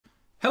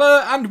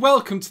Hello and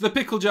welcome to the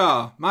Pickle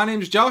Jar. My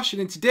name is Josh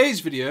and in today's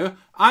video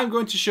I'm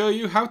going to show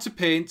you how to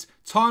paint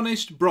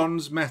tarnished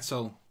bronze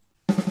metal.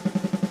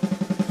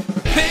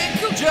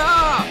 Pickle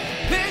Jar!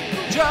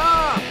 Pickle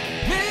Jar!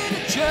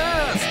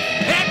 Miniatures!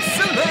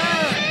 Excellent!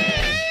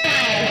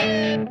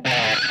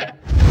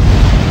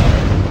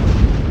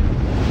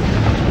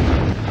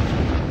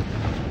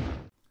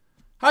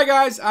 Hi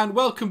guys and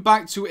welcome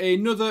back to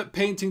another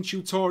painting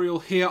tutorial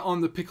here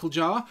on the Pickle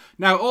Jar.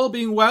 Now all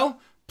being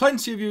well,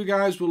 plenty of you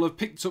guys will have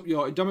picked up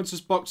your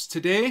Indomitus box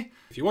today.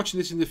 If you're watching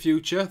this in the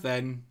future,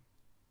 then...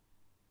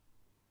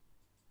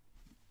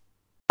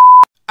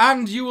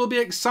 And you will be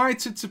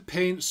excited to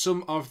paint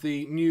some of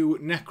the new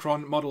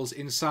Necron models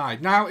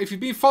inside. Now, if you've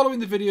been following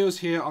the videos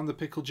here on the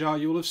Pickle Jar,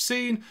 you will have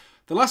seen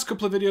the last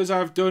couple of videos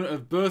I've done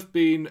have both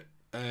been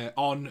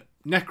on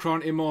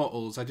Necron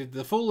Immortals. I did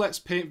the full Let's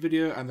Paint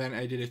video and then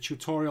I did a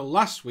tutorial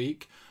last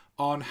week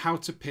on how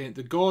to paint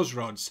the Gauss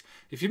rods.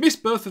 If you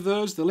missed both of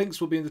those, the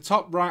links will be in the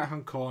top right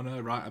hand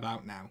corner right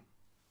about now.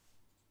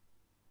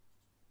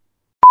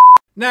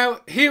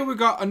 Now, here we've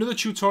got another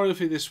tutorial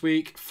for you this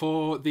week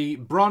for the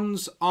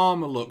bronze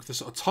armour look, the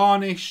sort of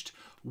tarnished,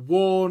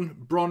 worn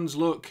bronze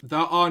look. There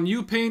are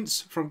new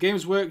paints from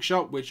Games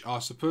Workshop which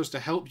are supposed to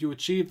help you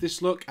achieve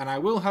this look, and I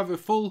will have a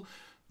full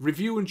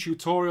review and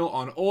tutorial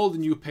on all the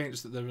new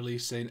paints that they're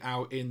releasing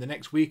out in the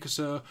next week or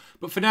so.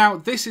 But for now,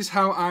 this is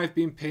how I've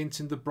been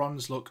painting the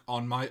bronze look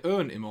on my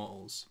own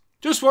Immortals.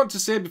 Just want to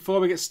say before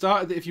we get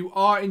started that if you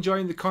are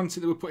enjoying the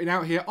content that we're putting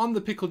out here on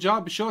the Pickle Jar,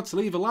 be sure to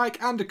leave a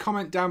like and a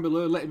comment down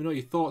below letting me know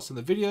your thoughts on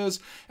the videos.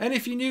 And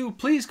if you're new,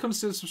 please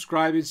consider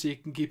subscribing so you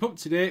can keep up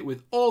to date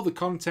with all the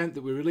content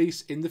that we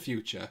release in the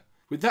future.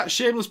 With that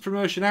shameless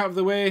promotion out of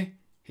the way,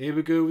 here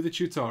we go with the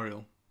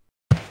tutorial.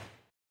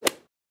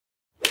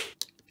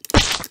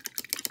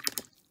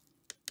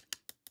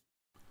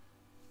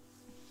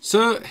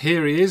 So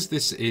here he is.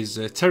 This is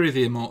Terry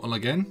the Immortal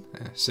again.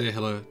 Say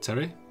hello,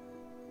 Terry.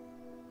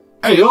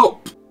 Hey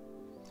up!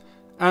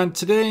 And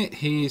today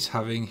he's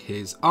having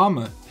his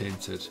armour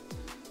painted.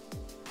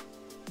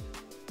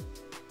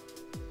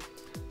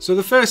 So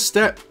the first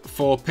step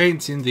for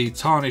painting the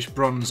tarnished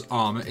bronze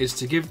armour is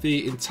to give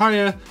the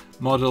entire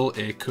model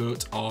a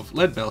coat of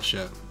lead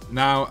belcher.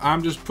 Now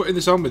I'm just putting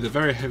this on with a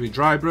very heavy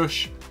dry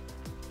brush.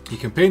 You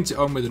can paint it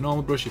on with a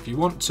normal brush if you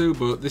want to,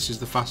 but this is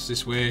the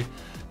fastest way.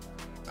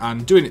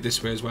 And doing it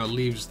this way as well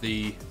leaves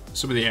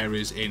some of the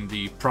areas in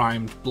the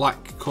primed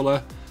black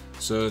colour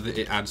so that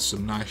it adds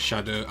some nice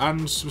shadow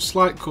and some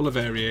slight colour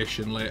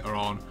variation later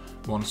on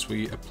once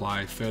we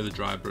apply further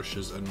dry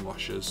brushes and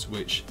washes,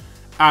 which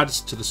adds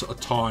to the sort of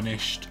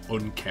tarnished,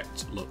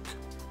 unkept look.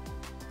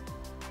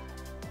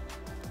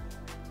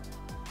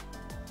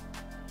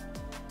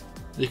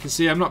 You can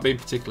see I'm not being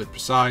particularly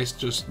precise,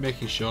 just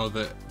making sure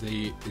that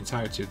the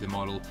entirety of the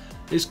model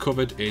is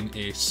covered in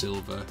a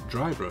silver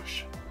dry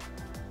brush.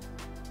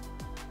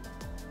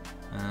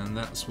 And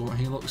that's what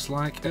he looks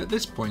like at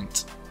this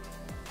point.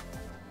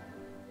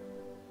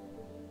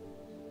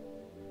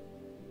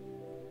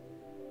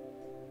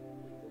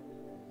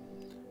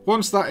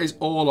 Once that is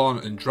all on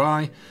and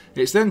dry,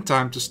 it's then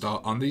time to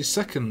start on the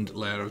second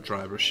layer of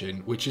dry brushing,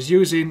 which is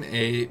using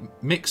a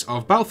mix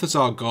of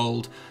Balthazar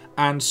Gold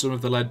and some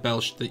of the lead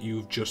belch that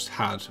you've just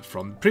had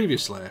from the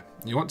previous layer.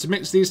 You want to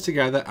mix these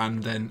together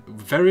and then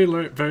very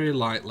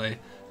lightly,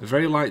 a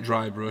very light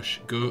dry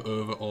brush, go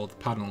over all the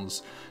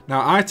panels.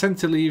 Now I tend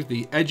to leave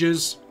the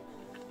edges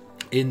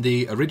in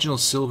the original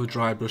silver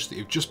dry brush that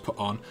you've just put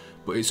on,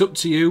 but it's up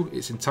to you,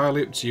 it's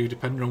entirely up to you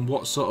depending on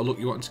what sort of look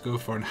you want to go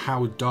for and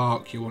how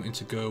dark you want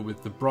to go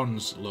with the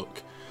bronze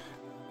look.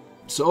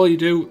 So all you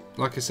do,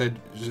 like I said,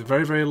 is a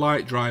very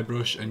light dry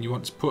brush, and you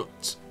want to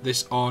put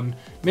this on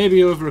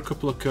maybe over a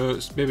couple of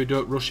coats, maybe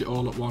don't rush it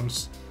all at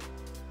once,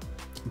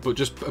 but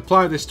just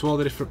apply this to all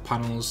the different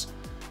panels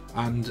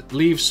and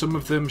leave some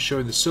of them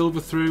showing the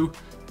silver through.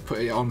 Put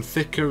it on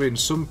thicker in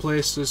some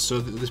places so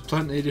that there's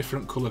plenty of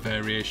different colour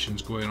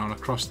variations going on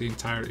across the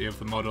entirety of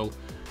the model,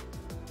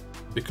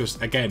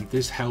 because again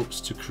this helps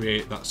to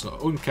create that sort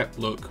of unkept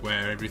look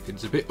where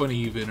everything's a bit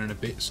uneven and a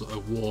bit sort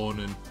of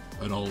worn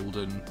and old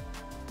and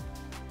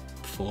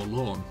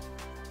forlorn.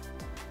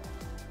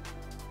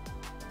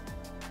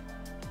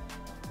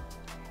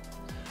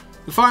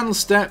 The final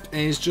step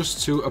is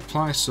just to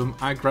apply some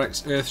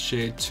Agrax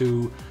Earthshade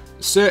to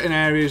certain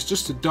areas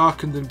just to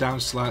darken them down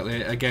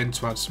slightly, again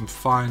to add some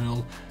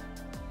final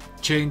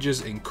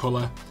changes in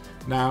colour.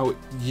 Now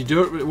you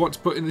don't really want to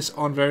put this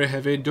on very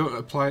heavy, don't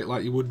apply it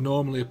like you would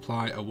normally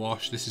apply a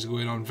wash. This is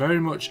going on very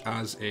much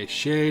as a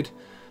shade,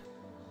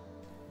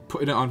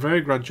 putting it on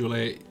very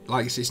gradually.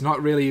 Like it's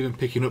not really even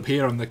picking up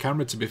here on the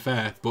camera to be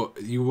fair,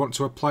 but you want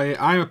to apply it,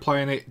 I'm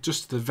applying it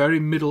just to the very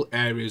middle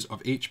areas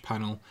of each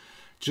panel,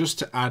 just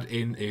to add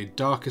in a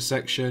darker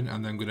section,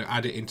 and then I'm going to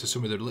add it into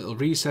some of the little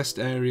recessed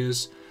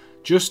areas,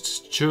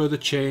 just to show the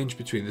change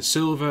between the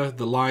silver,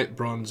 the light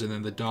bronze, and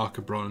then the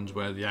darker bronze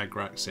where the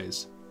Agrax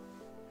is.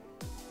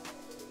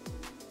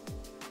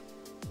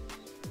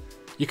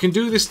 You can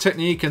do this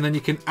technique and then you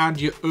can add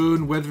your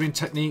own weathering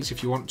techniques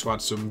if you want to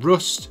add some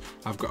rust.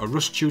 I've got a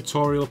rust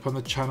tutorial up on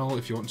the channel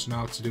if you want to know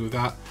how to do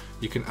that.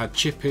 You can add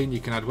chipping, you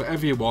can add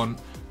whatever you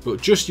want,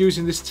 but just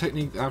using this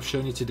technique that I've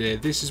shown you today,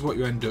 this is what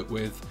you end up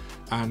with,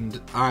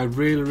 and I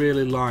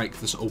really like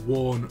the sort of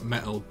worn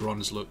metal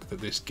bronze look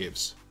that this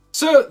gives.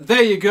 So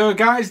there you go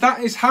guys, that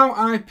is how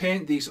I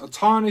paint these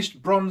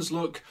tarnished bronze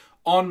look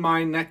on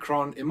my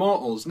Necron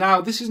Immortals. Now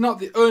this is not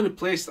the only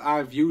place that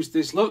I've used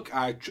this look.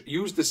 I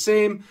used the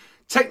same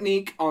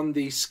technique on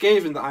the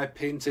Skaven that I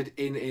painted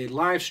in a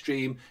live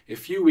stream a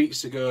few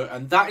weeks ago,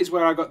 and that is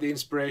where I got the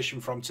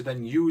inspiration from to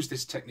then use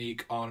this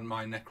technique on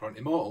my Necron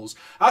Immortals.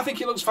 I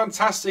think it looks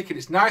fantastic and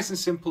it's nice and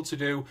simple to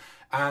do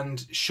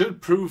and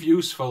should prove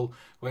useful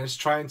when it's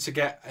trying to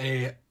get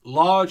a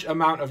large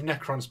amount of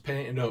Necrons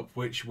painted up,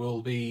 which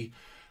will be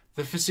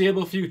the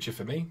foreseeable future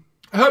for me.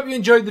 I hope you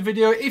enjoyed the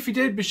video. If you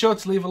did, be sure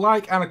to leave a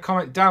like and a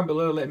comment down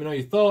below, let me know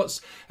your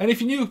thoughts. And if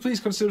you're new, please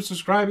consider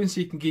subscribing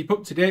so you can keep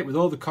up to date with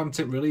all the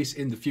content released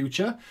in the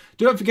future.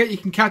 Don't forget you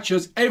can catch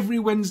us every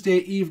Wednesday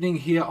evening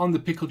here on the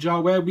Pickle Jar,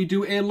 where we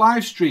do a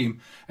live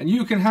stream. And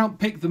you can help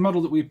pick the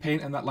model that we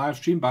paint in that live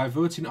stream by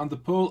voting on the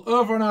poll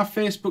over on our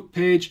Facebook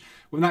page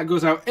when that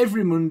goes out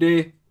every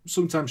Monday,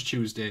 sometimes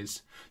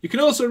Tuesdays. You can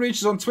also reach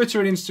us on Twitter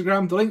and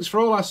Instagram. The links for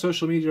all our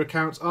social media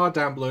accounts are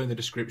down below in the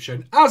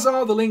description, as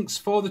are the links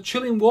for the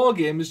Chilling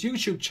Wargamers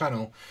YouTube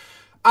channel.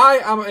 I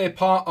am a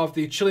part of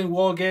the Chilling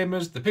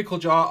Wargamers. The Pickle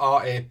Jar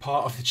are a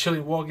part of the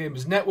Chilling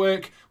Wargamers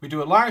network. We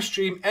do a live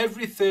stream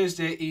every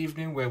Thursday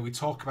evening where we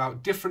talk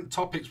about different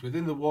topics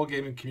within the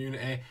wargaming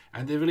community,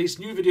 and they release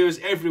new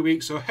videos every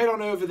week, so head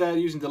on over there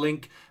using the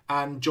link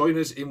and join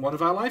us in one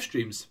of our live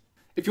streams.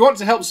 If you want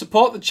to help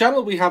support the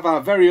channel, we have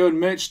our very own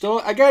merch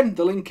store. Again,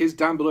 the link is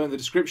down below in the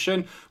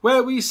description,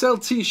 where we sell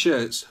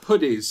t-shirts,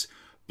 hoodies,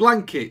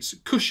 blankets,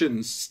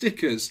 cushions,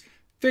 stickers,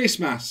 face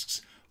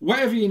masks,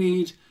 whatever you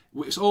need.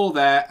 It's all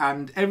there,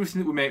 and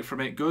everything that we make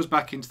from it goes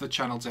back into the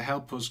channel to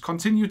help us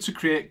continue to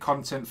create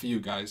content for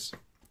you guys.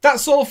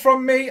 That's all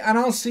from me, and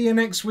I'll see you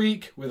next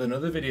week with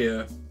another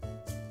video.